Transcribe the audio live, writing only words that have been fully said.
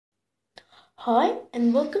Hi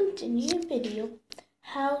and welcome to a new video,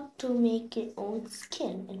 how to make your own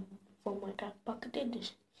skin in for Minecraft Pocket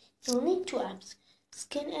Edition. You'll need two apps,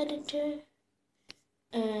 Skin Editor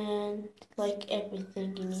and like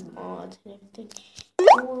everything, you need mods and everything.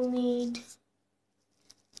 You will need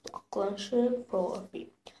Block Launcher Pro or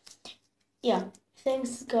free. Yeah,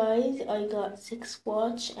 thanks guys, I got 6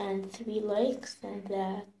 watch and 3 likes and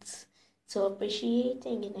that's so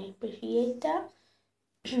appreciating and I appreciate that.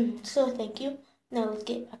 So thank you. Now let's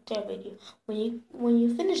get back to our video. When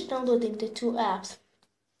you finish downloading the two apps,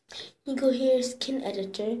 you go here, Skin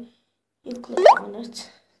Editor. You click on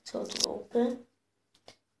it, so it will open.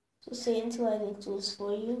 So say until I think tools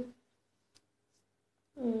for you.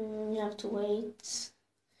 You have to wait.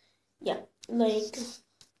 Yeah, like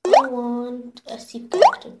I want a C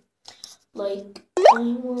character. Like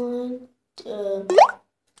I want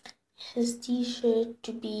his T-shirt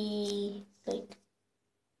to be like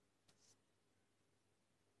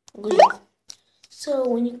green. So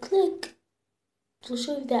when you click, it will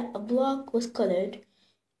show you that a block was colored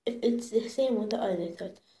if it's the same on the other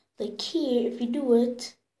side. Like here, if you do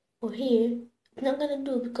it, or here, it's not gonna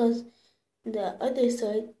do it because the other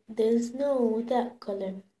side, there's no that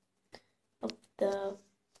color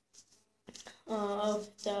of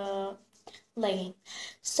the legging.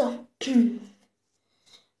 So,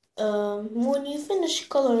 when you finish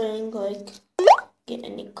coloring, like get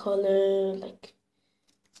any color, like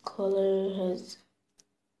color has,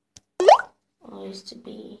 I used to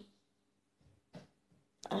be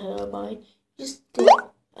mine. Just go,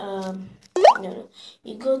 no,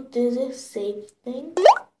 you go to the save thing.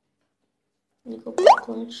 You go Block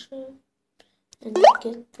Launcher and you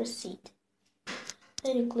get proceed.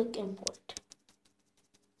 Then you click import.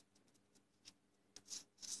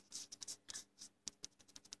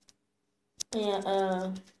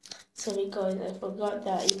 Yeah, sorry guys, I forgot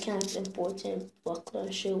that you can't import in Block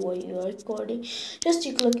Launcher while you are recording. Just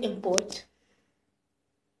you click import.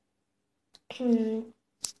 And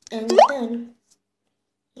then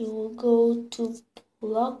you will go to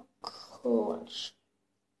Block Launcher.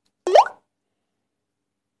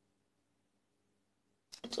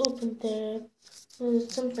 It's open there.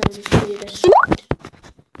 Sometimes it's really short.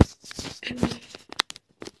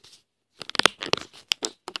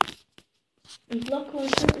 In Block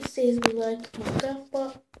Launcher it says like Minecraft,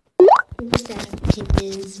 but you have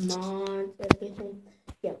opinions, mods, everything.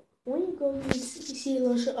 Yeah. When you go, you see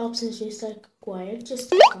launcher options just like acquired.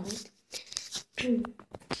 Just click on it.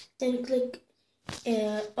 Then you click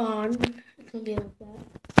on. It will be like that.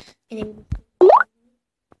 And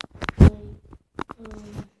then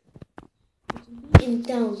in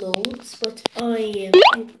downloads, but it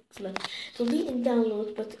will be in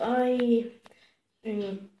downloads, but I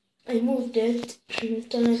moved it to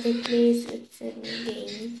another place. It's in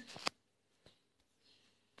games.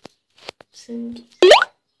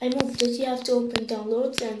 I moved it. You have to open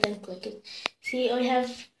downloads and then click it. See, I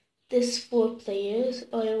have this 4 players.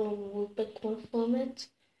 I will pick one from it.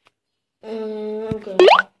 I'm going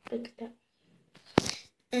to pick that.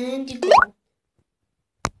 And you go.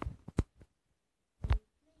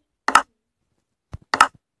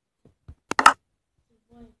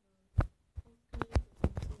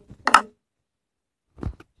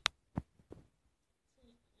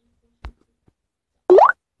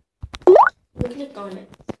 You click on it.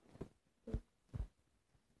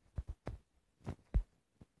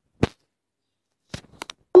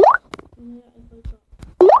 Yeah, if I got to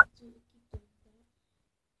keep doing that,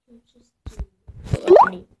 you just do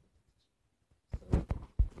opening.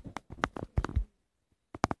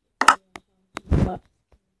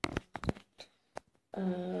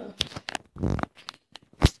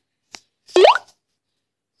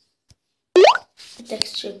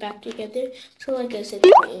 Texture back together. So like I said,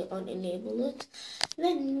 on enable it.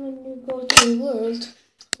 Then when you go to the world,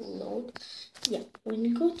 load. Yeah, when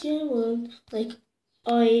you go to your world, like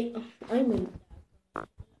I made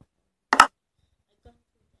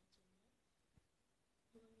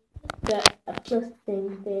that a plus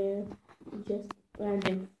thing there, just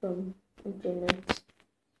random from internet.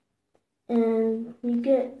 And you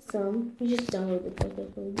get some, you just download it like I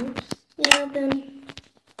told you. Yeah, then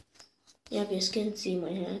you have your skin, see my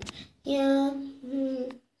hand. Yeah,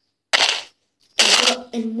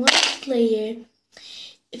 in multiplayer,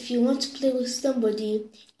 if you want to play with somebody,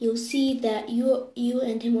 you'll see that you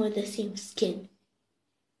and him are the same skin.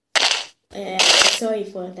 Sorry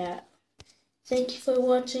for that. Thank you for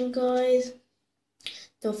watching, guys.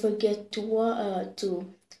 Don't forget to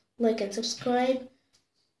like and subscribe.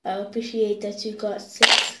 I appreciate that you got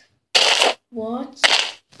 6 watch.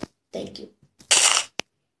 Thank you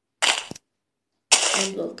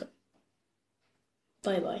and welcome.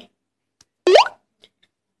 Bye bye.